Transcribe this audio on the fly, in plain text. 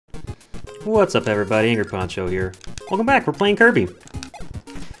What's up everybody, angryponcho here. Welcome back, we're playing Kirby.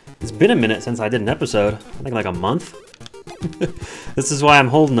 It's been a minute since I did an episode, I think like a month. This is why I'm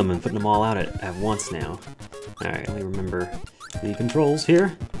holding them and putting them all out at once now. Alright, let me remember the controls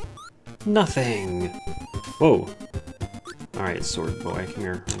here. Nothing. Whoa. Alright, sword boy, come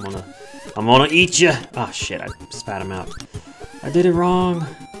here. I'm gonna eat you. Oh shit, I spat him out. I did it wrong.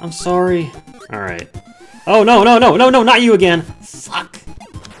 I'm sorry. Alright. Oh no, not you again. Fuck.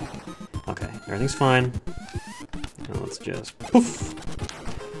 Okay, everything's fine. Now let's just poof.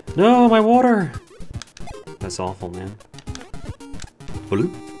 No, my water. That's awful, man.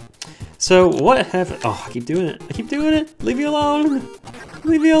 Bloop. So what have? Oh, I keep doing it. I keep doing it. Leave me alone.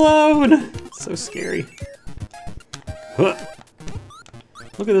 Leave me alone. It's so scary. Huh.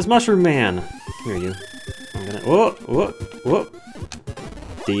 Look at this mushroom man. Come here, you. I'm gonna. Whoa, whoa, whoa.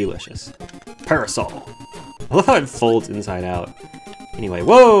 Delicious. Parasol. I love how it folds inside out. Anyway,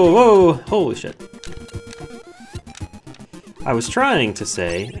 whoa, whoa, holy shit. I was trying to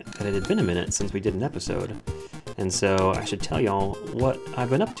say that it had been a minute since we did an episode, and so I should tell y'all what I've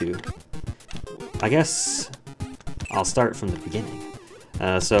been up to. I guess I'll start from the beginning.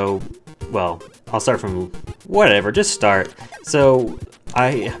 Well, I'll start from whatever, just start. So,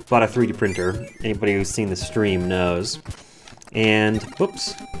 I bought a 3D printer. Anybody who's seen the stream knows. And,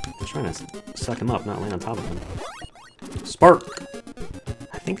 whoops, I'm trying to suck him up, not land on top of him. Spark!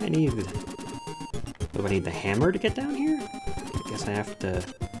 I think I need... Do I need the hammer to get down here? I guess I have to...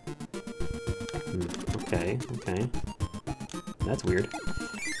 Okay. That's weird.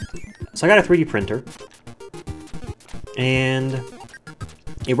 So I got a 3D printer. And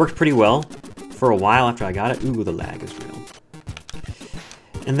it worked pretty well for a while after I got it. Ooh, the lag is real.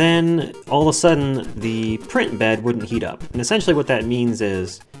 And then, all of a sudden, the print bed wouldn't heat up. And essentially what that means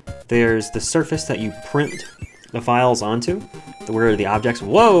is there's the surface that you print the files onto, where the objects,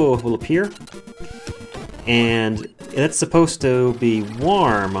 whoa, will appear. And that's supposed to be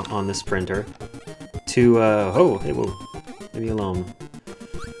warm on this printer to, oh, hey, whoa, leave me alone.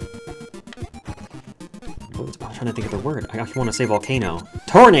 I'm trying to think of the word. I want to say volcano.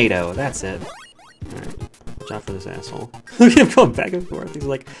 Tornado, that's it. Alright, watch out for this asshole. Look at him going back and forth. He's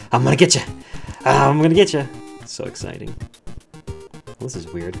like, I'm gonna get you. I'm gonna get you. So exciting. Well, this is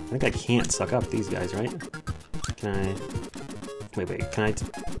weird. I think I can't suck up these guys, right? Can I... Wait, can I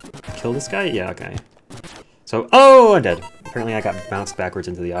kill this guy? Yeah, okay. So, oh, I'm dead. Apparently I got bounced backwards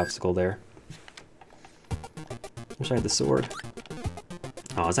into the obstacle there. Wish I had the sword.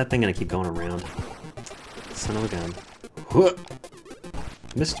 Oh, is that thing gonna keep going around? Son of a gun. Whoop.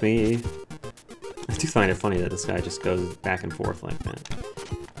 Missed me. I do find it funny that this guy just goes back and forth like that.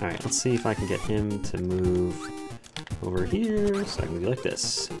 Alright, let's see if I can get him to move over here so I can be like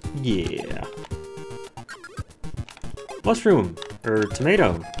this. Yeah. Mushroom! Or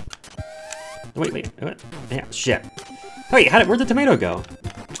tomato. Wait, what? Yeah, shit. Wait, where'd the tomato go?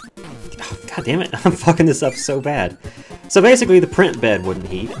 Oh, God damn it, I'm fucking this up so bad. So basically the print bed wouldn't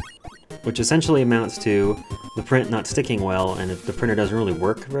heat, which essentially amounts to the print not sticking well, and the printer doesn't really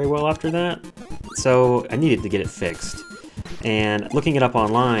work very well after that. So I needed to get it fixed. And looking it up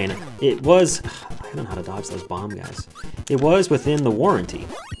online, it was... I don't know how to dodge those bomb guys. It was within the warranty.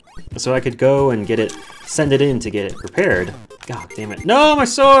 So I could go and get it, send it in to get it repaired. God damn it. No, my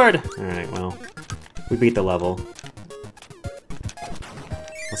sword! Alright, well, we beat the level.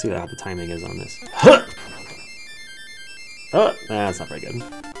 Let's see how the timing is on this. Huh! Oh, that's not very good.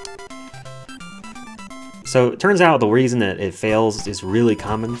 So it turns out the reason that it fails is really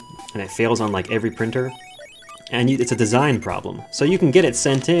common, and it fails on like every printer, and it's a design problem. So you can get it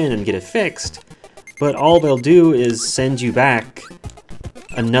sent in and get it fixed, but all they'll do is send you back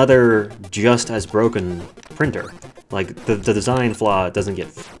another just as broken printer. Like the design flaw doesn't get,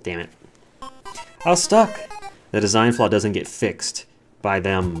 damn it. I was stuck. The design flaw doesn't get fixed by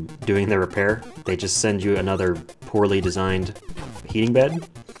them doing the repair. They just send you another poorly designed heating bed.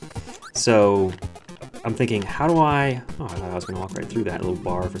 So I'm thinking, how do I... Oh, I thought I was going to walk right through that little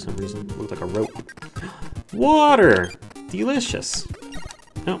bar for some reason. It looked like a rope. Water! Delicious!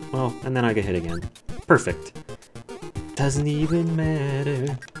 Oh, well, and then I get hit again. Perfect. Doesn't even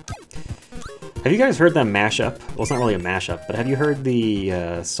matter. Have you guys heard that mashup? Well, it's not really a mashup, but have you heard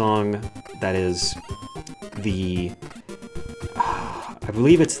the song that is the... I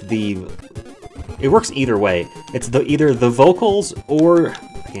believe it's the... It works either way. It's either the vocals or...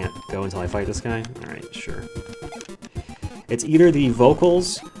 I can't go until I fight this guy? Alright, sure. It's either the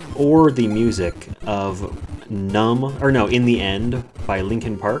vocals or the music of Numb... Or no, In the End by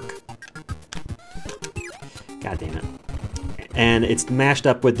Linkin Park. God damn it. And it's mashed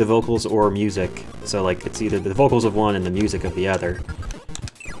up with the vocals or music. So, like, it's either the vocals of one and the music of the other.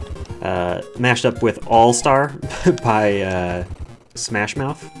 mashed up with All Star by Smash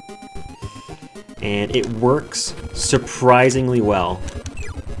Mouth. And it works surprisingly well.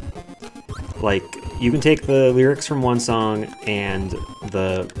 Like, you can take the lyrics from one song and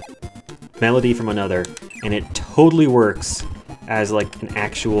the melody from another, and it totally works as like an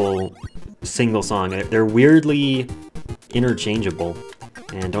actual single song. They're weirdly interchangeable,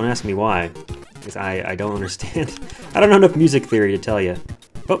 and don't ask me why, because I don't understand. I don't know enough music theory to tell you.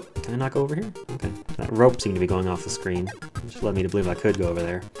 Oh, can I not go over here? Okay, that rope seemed to be going off the screen, which led me to believe I could go over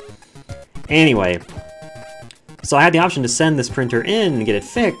there. Anyway, so I had the option to send this printer in and get it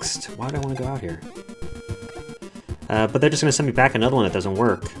fixed. Why do I want to go out here? But they're just going to send me back another one that doesn't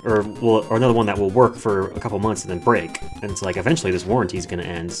work, or another one that will work for a couple months and then break. And it's like, eventually this warranty is going to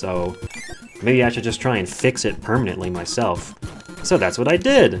end, so maybe I should just try and fix it permanently myself. So that's what I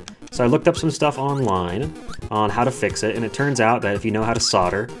did. So I looked up some stuff online on how to fix it, and it turns out that if you know how to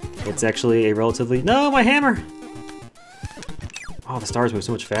solder, it's actually a relatively... No, my hammer! Oh, the stars move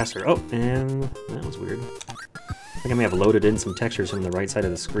so much faster. Oh, and that was weird. I think I may have loaded in some textures from the right side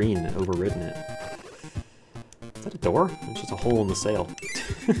of the screen and overridden it. Is that a door? It's just a hole in the sail.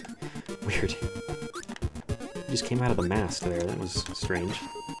 Weird. It just came out of the mask there. That was strange.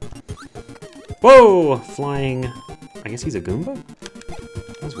 Whoa! Flying... I guess he's a Goomba?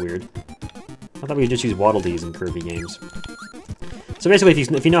 That's weird. I thought we could just use Waddle Dees in Kirby games. So basically,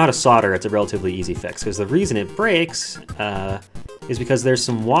 if you know how to solder, it's a relatively easy fix, because the reason it breaks is because there's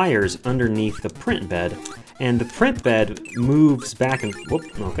some wires underneath the print bed, and the print bed moves back and... Whoop,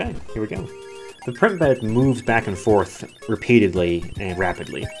 okay, here we go. The print bed moves back and forth repeatedly and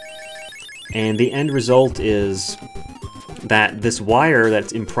rapidly. And the end result is that this wire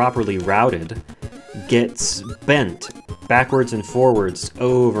that's improperly routed gets bent backwards and forwards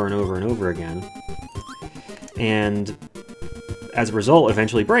over and over and over again. And as a result, it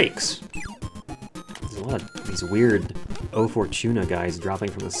eventually breaks. There's a lot of these weird O Fortuna guys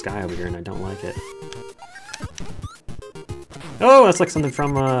dropping from the sky over here, and I don't like it. Oh, that's like something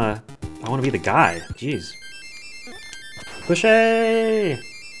from, I Want to Be the Guy. Jeez. Pushay!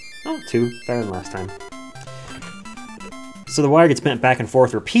 Oh, 2. Better than last time. So the wire gets bent back and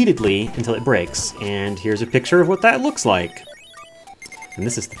forth repeatedly until it breaks, and here's a picture of what that looks like. And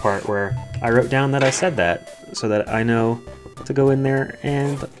this is the part where I wrote down that I said that, so that I know to go in there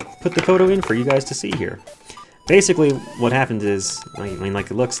and put the photo in for you guys to see here. Basically, what happened is, I mean, like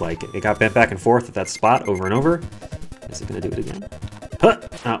it looks like, it got bent back and forth at that spot over and over. Is it gonna do it again? Huh!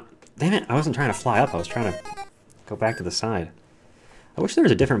 Oh, damn it, I wasn't trying to fly up, I was trying to go back to the side. I wish there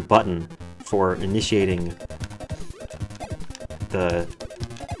was a different button for initiating the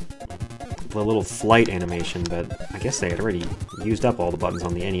little flight animation, but I guess they had already used up all the buttons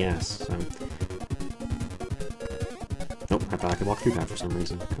on the NES, so... Nope, I thought I could walk through that for some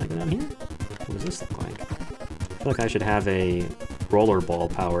reason. Can I go down here? What does this look like? I feel like I should have a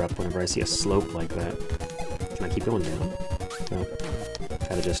rollerball power-up whenever I see a slope like that. Can I keep going down? No.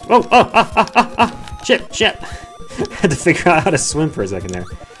 Try to just... Oh! Oh! Ah! Ah! Ah! Ah! Shit! Shit! I had to figure out how to swim for a second there.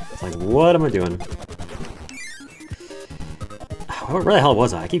 It's like, what am I doing? Where the hell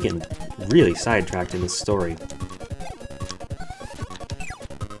was I? I keep getting really sidetracked in this story.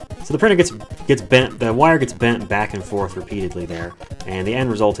 So the printer gets bent, the wire gets bent back and forth repeatedly there, and the end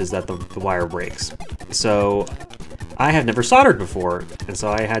result is that the wire breaks. So I have never soldered before, and so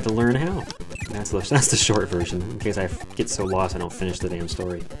I had to learn how. That's the short version, in case I get so lost I don't finish the damn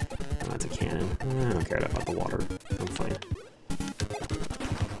story. Oh, that's a cannon. I don't care about the water. I'm fine.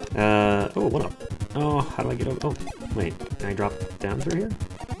 Oh, what up? Oh, how do I get over? Oh, wait, can I drop down through here?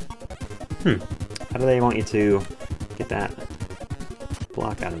 How do they want you to get that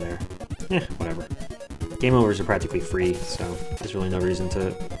block out of there? Whatever. Game overs are practically free, so there's really no reason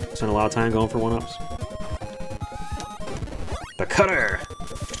to spend a lot of time going for one-ups. The cutter!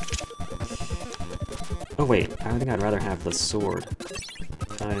 Oh wait, I think I'd rather have the sword.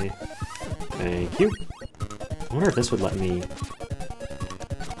 Thank you. I wonder if this would let me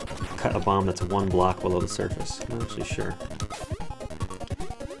cut a bomb that's 1 block below the surface. I'm not actually sure.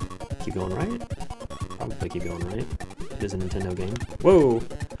 Keep going right? Probably keep going right. It is a Nintendo game. Whoa!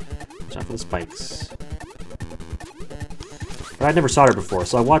 Watch out for the spikes. But I'd never soldered before,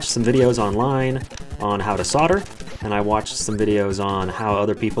 so I watched some videos online on how to solder, and I watched some videos on how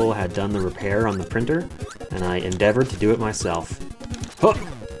other people had done the repair on the printer, and I endeavored to do it myself. Oh!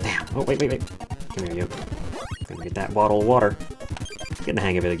 Damn! Oh, wait, wait, wait. Come here, you. Gonna get that bottle of water. Getting the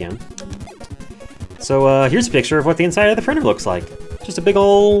hang of it again. So, here's a picture of what the inside of the printer looks like. Just a big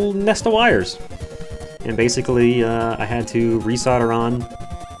old nest of wires. And basically, I had to resolder on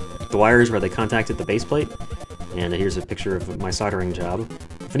the wires where they contacted the base plate. And here's a picture of my soldering job.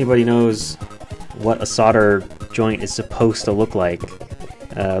 If anybody knows what a solder joint is supposed to look like,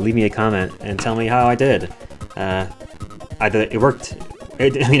 leave me a comment and tell me how I did. It worked. I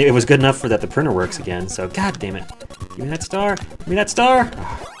mean, it was good enough for that the printer works again, so god damn it. Give me that star! Give me that star!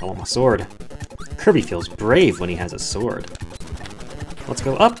 Oh, I want my sword. Kirby feels brave when he has a sword. Let's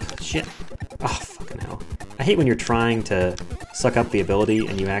go up! Shit! Oh, fucking hell. I hate when you're trying to suck up the ability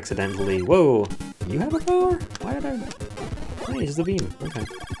and you accidentally... Whoa! You have a power? Why did I... Oh, it's the beam. Okay.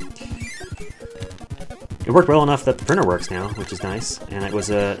 It worked well enough that the printer works now, which is nice. And it was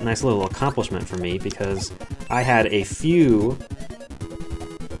a nice little accomplishment for me because I had a few...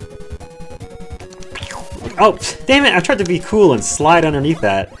 Oh, damn it! I tried to be cool and slide underneath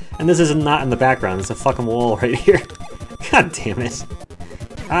that, and this is not in the background. It's a fucking wall right here. God damn it.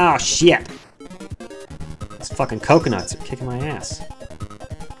 Oh, shit. These fucking coconuts are kicking my ass.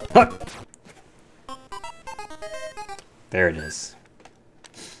 Huh. There it is.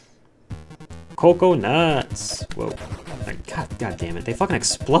 Coconuts. Whoa. God damn it. They fucking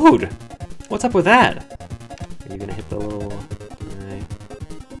explode. What's up with that? Are you gonna hit the little...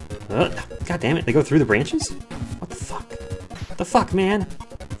 God damn it, they go through the branches? What the fuck? What the fuck, man?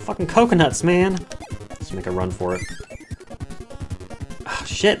 Fucking coconuts, man! Let's make a run for it. Oh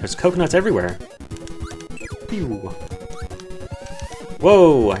shit, there's coconuts everywhere. Pew.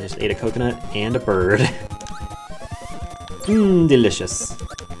 Whoa, I just ate a coconut and a bird. Mmm, delicious.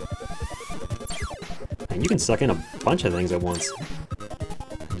 And you can suck in a bunch of things at once.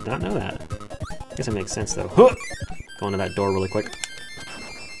 I did not know that. I guess it makes sense though. Huh! Go into that door really quick.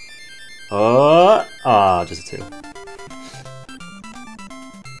 Just a 2.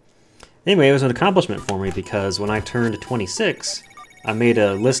 Anyway, it was an accomplishment for me because when I turned 26, I made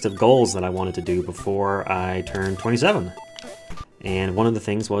a list of goals that I wanted to do before I turned 27. And one of the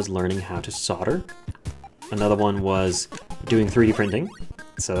things was learning how to solder. Another one was doing 3D printing.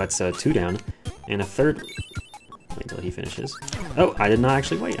 So that's 2 down. And a third... Wait until he finishes. Oh, I did not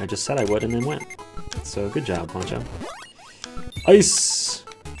actually wait. I just said I would and then went. So good job, Poncho. Ice!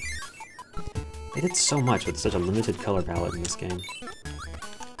 They did so much with such a limited color palette in this game.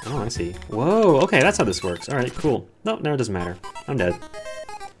 Oh, I see. Whoa, okay, that's how this works. Alright, cool. No, it doesn't matter. I'm dead.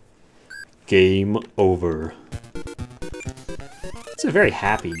 Game over. It's a very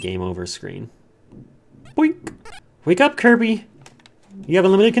happy game over screen. Boink! Wake up, Kirby! You have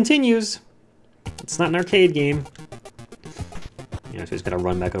unlimited continues! It's not an arcade game. Yeah, so he's gotta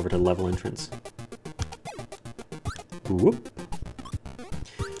run back over to the level entrance. Whoop.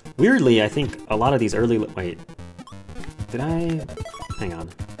 Weirdly, I think a lot of these early... Wait. Did I... Hang on.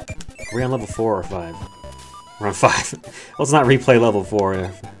 Are we on level 4 or 5? We're on 5. Let's not replay level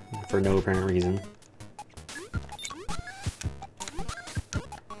 4 for no apparent reason.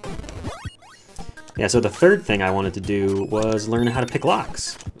 Yeah, so the third thing I wanted to do was learn how to pick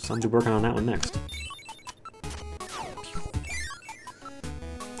locks. So I'm going to be working on that one next.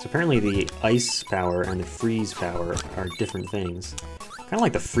 So apparently the ice power and the freeze power are different things. I kind of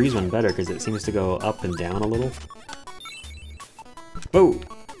like the freeze one better because it seems to go up and down a little. Whoa!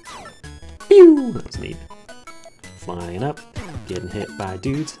 Pew! That was neat. Flying up, getting hit by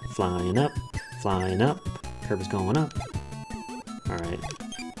dudes. Flying up, flying up. Kirby's going up. Alright.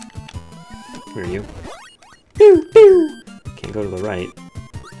 Where are you? Pew! Pew! Can't go to the right.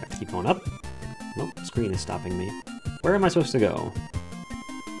 Have to keep going up. Nope, the screen is stopping me. Where am I supposed to go?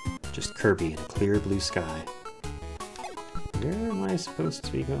 Just Kirby in a clear blue sky. Where am I supposed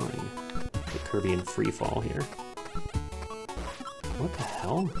to be going? The Kirby in free fall here. What the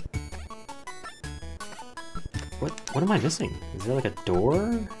hell? What am I missing? Is there like a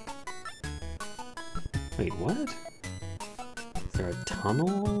door? Wait, what? Is there a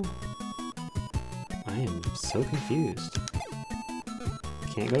tunnel? I am so confused.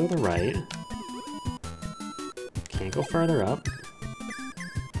 Can't go to the right. Can't go farther up.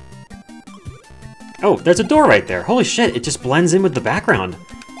 Oh, there's a door right there. Holy shit, it just blends in with the background.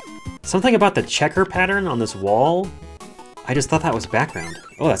 Something about the checker pattern on this wall, I just thought that was background.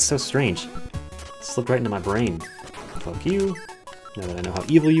 Oh, that's so strange. It slipped right into my brain. Fuck you. Now that I know how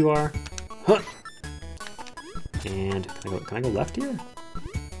evil you are. Huh. And can I go left here?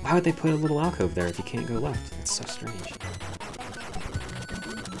 Why would they put a little alcove there if you can't go left? That's so strange.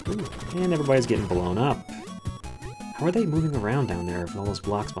 Ooh, and everybody's getting blown up. How are they moving around down there with all those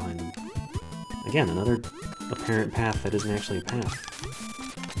blocks behind them? Again, another apparent path that isn't actually a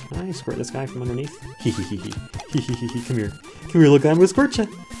path. Can I squirt this guy from underneath? Hehehehe. Hehehehe. Come here. Come here, little guy. I'm gonna squirt you.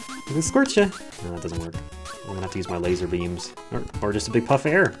 I'm gonna squirt you. No, that doesn't work. I'm gonna have to use my laser beams. Or just a big puff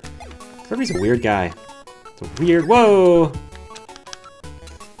of air. Kirby's a weird guy. It's a weird... Whoa!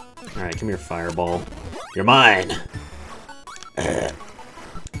 Alright, come here, fireball. You're mine!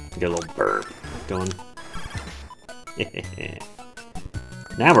 get a little burp going.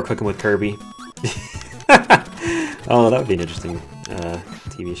 Now we're cooking with Kirby. Oh, that would be an interesting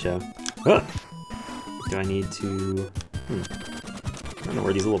TV show. Oh! Do I need to... I don't know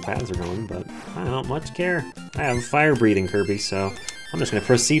where these little paths are going, but I don't much care. I have fire-breathing Kirby, so I'm just going to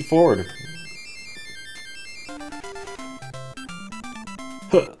proceed forward.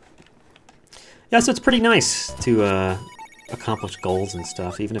 Huh. Yeah, so it's pretty nice to accomplish goals and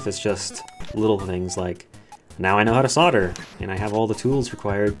stuff, even if it's just little things like, now I know how to solder, and I have all the tools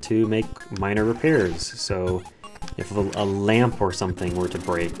required to make minor repairs. So if a lamp or something were to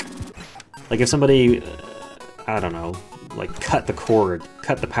break, like if somebody, I don't know, like cut the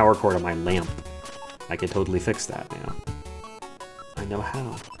power cord on my lamp, I could totally fix that now. I know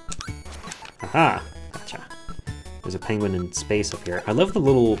how. Aha! Gotcha. There's a penguin in space up here. I love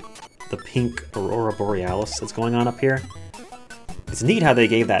the pink Aurora Borealis that's going on up here. It's neat how they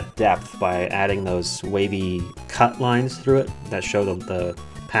gave that depth by adding those wavy cut lines through it that show the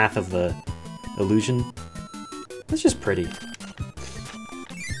path of the illusion. It's just pretty.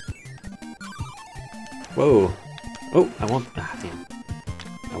 Whoa. Oh, damn.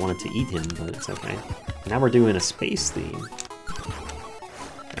 I wanted to eat him, but it's okay. Now we're doing a space theme.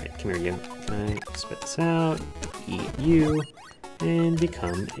 Alright, come here, you. Can I spit this out, eat you, and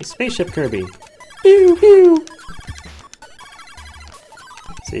become a spaceship Kirby? Pew, pew!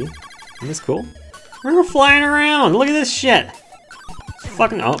 See? Isn't this cool? We're flying around! Look at this shit!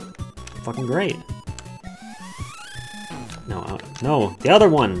 Fucking great. No, no, the other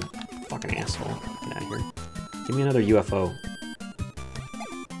one! Fucking asshole. Get out of here. Give me another UFO.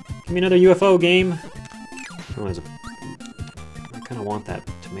 Give me another UFO game! Oh, I kinda want that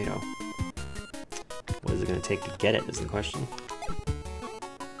tomato. What is it gonna take to get it, is the question.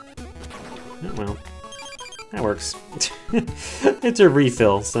 Oh, well. That works. It's a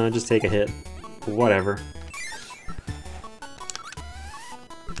refill, so just take a hit. Whatever.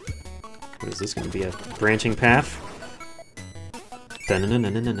 What is this going to be? A branching path?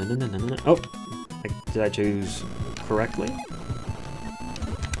 Oh! Did I choose correctly?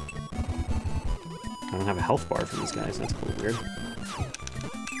 I don't have a health bar for these guys. That's a little weird.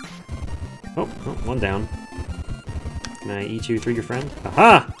 Oh, one down. Can I eat you through your friend?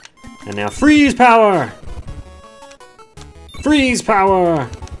 Aha! And now freeze power! Freeze power!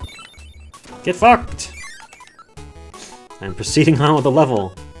 Get fucked! I'm proceeding on with the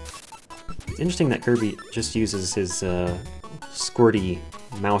level. It's interesting that Kirby just uses his squirty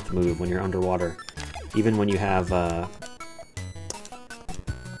mouth move when you're underwater. Even when you have, like,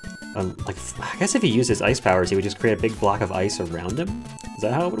 I guess if he used his ice powers, he would just create a big block of ice around him? Is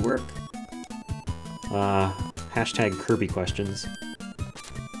that how it would work? Hashtag Kirby questions.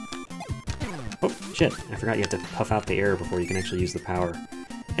 Oh, shit. I forgot you have to puff out the air before you can actually use the power.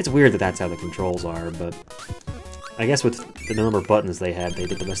 It's weird that that's how the controls are, but I guess with the number of buttons they had, they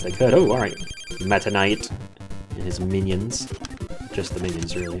did the best they could. Oh, alright. Meta Knight and his minions. Just the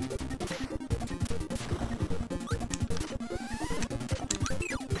minions, really.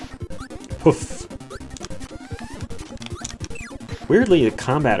 Poof. Weirdly, the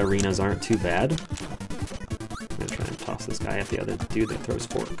combat arenas aren't too bad. I'm gonna try and toss this guy at the other dude that throws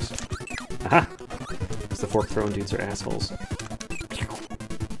forks. Aha! Because the fork-throwing dudes are assholes.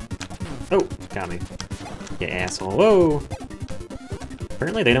 Oh! Got me. You asshole. Whoa!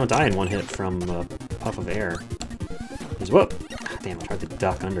 Apparently they don't die in one hit from a puff of air. Whoa! Damn, I tried to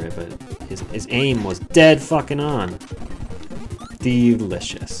duck under it, but his aim was dead fucking on.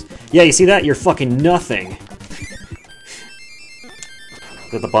 Delicious. Yeah, you see that? You're fucking nothing!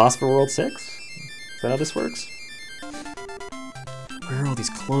 Is that the boss for World 6? Is that how this works? Where are all these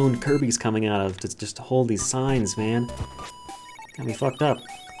cloned Kirbys coming out of just to hold these signs, man? Got me fucked up.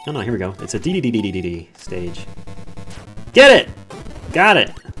 Oh no, here we go. It's a DDDDDD stage. Get it! Got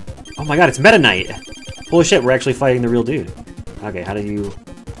it! Oh my god, it's Meta Knight! Holy shit, we're actually fighting the real dude. Okay, how do you...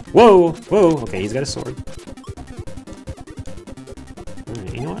 Whoa! Whoa! Okay, he's got a sword.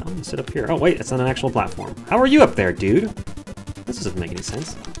 Alright, you know what? I'm gonna sit up here. Oh wait, it's on an actual platform. How are you up there, dude? This doesn't make any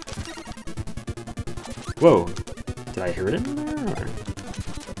sense. Whoa. Did I hear it in there? Or...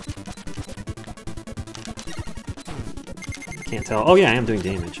 I can't tell. Oh yeah, I am doing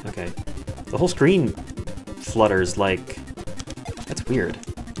damage. Okay. The whole screen flutters like... That's weird.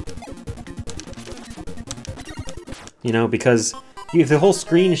 You know, because if the whole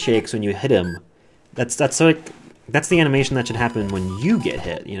screen shakes when you hit him, that's like... That's the animation that should happen when you get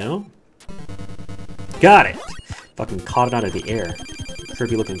hit, you know? Got it! Fucking caught it out of the air.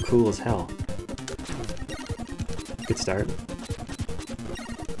 Kirby looking cool as hell. Good start.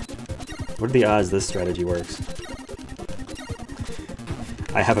 What are the odds this strategy works?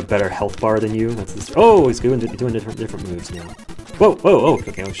 I have a better health bar than you. That's this. Oh, he's doing different moves now. Whoa, whoa, oh,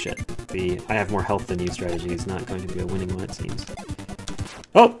 okay, oh shit. The I have more health than you strategy is not going to be a winning one, it seems.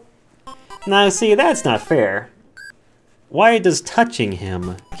 Oh! Now, see, that's not fair. Why does touching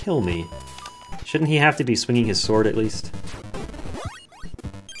him kill me? Shouldn't he have to be swinging his sword at least?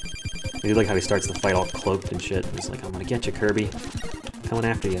 I like how he starts the fight all cloaked and shit. He's like, I'm gonna get you, Kirby. I'm coming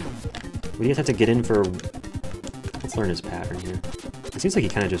after you. We just have to get in for... Let's learn his pattern here. It seems like he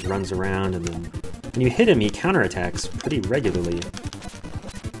kind of just runs around, and then when you hit him, he counterattacks pretty regularly.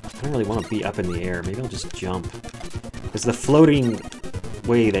 I don't really want to be up in the air. Maybe I'll just jump. Because the floating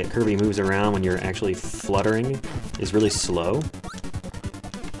way that Kirby moves around when you're actually fluttering is really slow.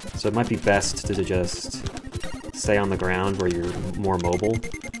 So it might be best to just stay on the ground where you're more mobile.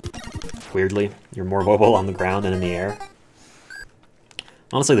 Weirdly, you're more mobile on the ground than in the air.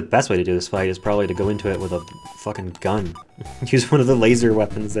 Honestly, the best way to do this fight is probably to go into it with a fucking gun. Use one of the laser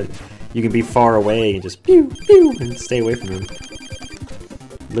weapons that you can be far away and just pew, pew, and stay away from him.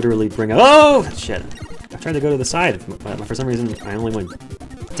 Literally bring a— oh! Shit. I tried to go to the side, but for some reason I only went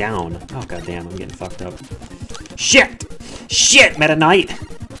down. Oh goddamn, I'm getting fucked up. Shit! Shit, Meta Knight!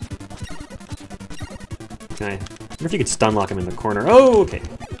 Can I wonder if you could stun lock him in the corner. Oh, okay.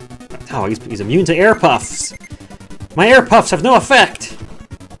 Oh, he's immune to air puffs! My air puffs have no effect!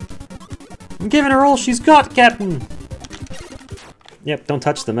 I'm giving her all she's got, Captain! Yep, don't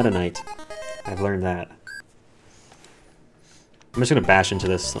touch the Meta Knight. I've learned that. I'm just gonna bash into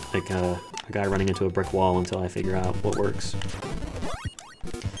this like a guy running into a brick wall until I figure out what works.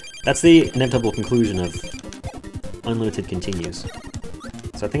 That's the inevitable conclusion of unlimited continues.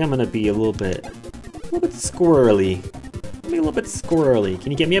 So I think I'm gonna be a little bit squirrely. Be a little bit squirrely.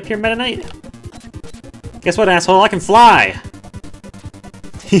 Can you get me up here, Meta Knight? Guess what, asshole? I can fly!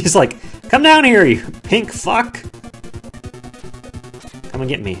 He's like, come down here, you pink fuck! Come and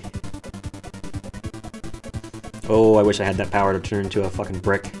get me. Oh, I wish I had that power to turn into a fucking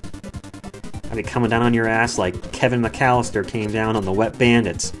brick. I'd be coming down on your ass like Kevin McAllister came down on the Wet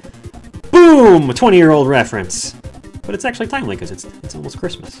Bandits. Boom! A 20-year-old reference. But it's actually timely because it's almost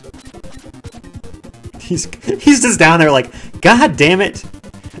Christmas. He's just down there like, God damn it!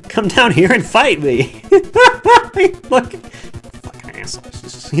 Come down here and fight me! Look, fucking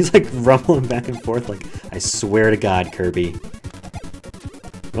asshole. He's like rumbling back and forth like, I swear to God, Kirby.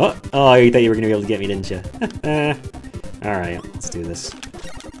 Oh, you thought you were gonna be able to get me, didn't you? Alright, let's do this.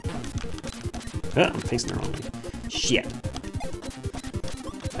 Oh, I'm facing the wrong way. Shit.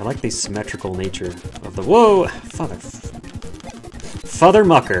 I like the symmetrical nature of the— whoa! Father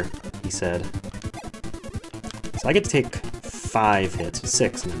Mucker, he said. So I get to take 5 hits,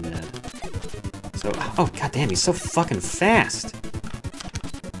 6 and I'm dead. So, oh goddamn, he's so fucking fast!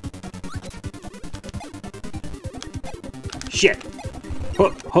 Shit!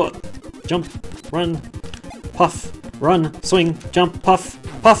 Jump, run, puff, run, swing, jump, puff,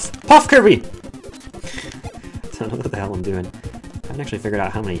 puff, puff, Kirby! I don't know what the hell I'm doing. I haven't actually figured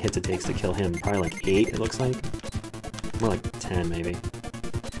out how many hits it takes to kill him. Probably like 8, it looks like. More like 10, maybe.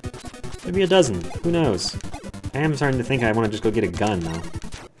 Maybe a dozen, who knows? I am starting to think I want to just go get a gun now.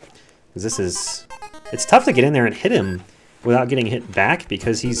 Because this is... it's tough to get in there and hit him without getting hit back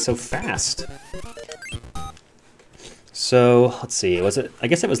because he's so fast. So, let's see, was it... I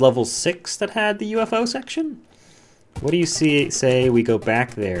guess it was level 6 that had the UFO section? What do you say we go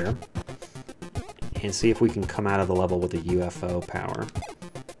back there and see if we can come out of the level with the UFO power?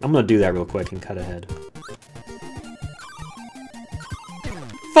 I'm gonna do that real quick and cut ahead.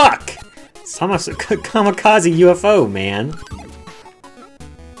 Fuck! It's almost a kamikaze UFO, man.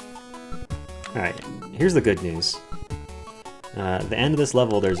 Alright, here's the good news. At the end of this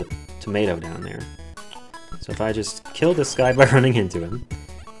level, there's a tomato down there. So if I just kill this guy by running into him,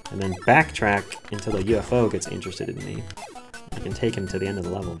 and then backtrack until the UFO gets interested in me, I can take him to the end of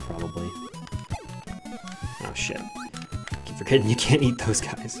the level, probably. Oh shit. I keep forgetting you can't eat those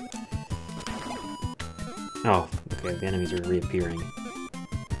guys. Oh, okay, the enemies are reappearing.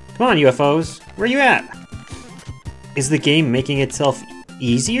 Come on, UFOs! Where are you at? Is the game making itself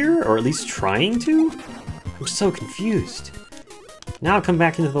easier, or at least trying to? I'm so confused. Now I'll come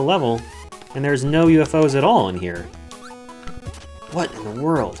back into the level, and there's no UFOs at all in here. What in the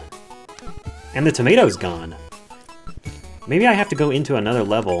world? And the tomato's gone. Maybe I have to go into another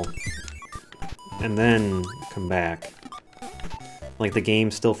level and then come back. Like the game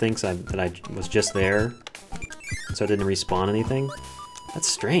still thinks that I was just there, so it didn't respawn anything. That's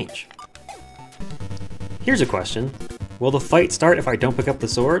strange. Here's a question. Will the fight start if I don't pick up the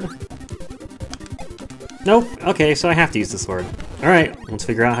sword? Nope. Okay, so I have to use the sword. Alright, let's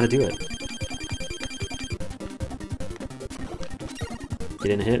figure out how to do it. Get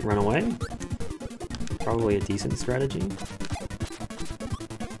didn't hit, run away. Probably a decent strategy.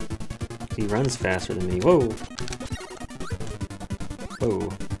 He runs faster than me. Whoa! Whoa.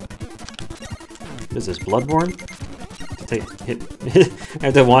 What is this, Bloodborne? I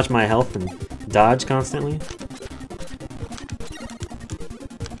have to watch my health and dodge constantly.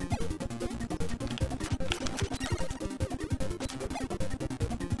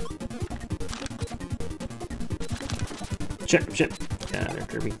 Shit, shit. Get out of there,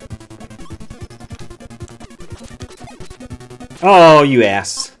 Kirby. Oh, you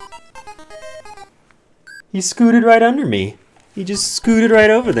ass. He scooted right under me. He just scooted right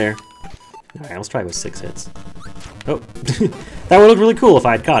over there. Alright, let's try with 6 hits. Oh, that would look really cool if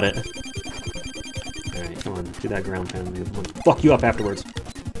I had caught it. Alright, come on, do that ground pound. I'm gonna fuck you up afterwards.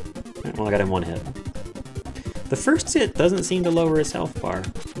 Right, well, I got him 1 hit. The first hit doesn't seem to lower his health bar,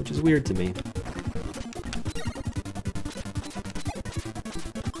 which is weird to me.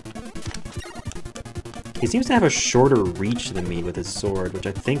 He seems to have a shorter reach than me with his sword, which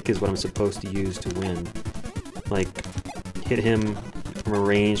I think is what I'm supposed to use to win. Like, hit him from a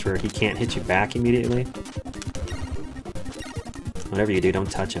range where he can't hit you back immediately. Whatever you do,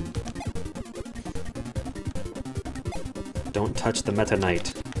 don't touch him. Don't touch the Meta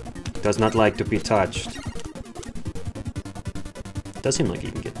Knight. Does not like to be touched. It does seem like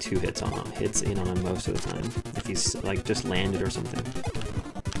you can get 2 hits in on him most of the time, if he's like just landed or something.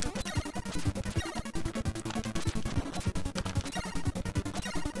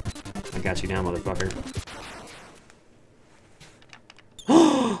 I got you now, motherfucker.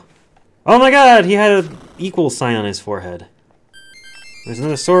 Oh my god, he had an equal sign on his forehead. There's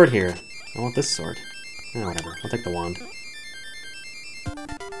another sword here. I want this sword. Oh, whatever. I'll take the wand.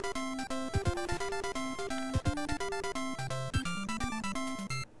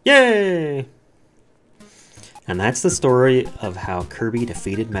 Yay! And that's the story of how Kirby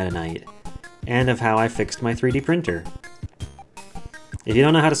defeated Meta Knight, and of how I fixed my 3D printer. If you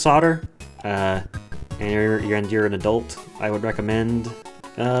don't know how to solder, and you're an adult, I would recommend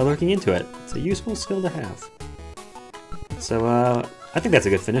looking into it. It's a useful skill to have. So, I think that's a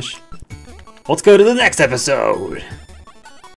good finish. Let's go to the next episode!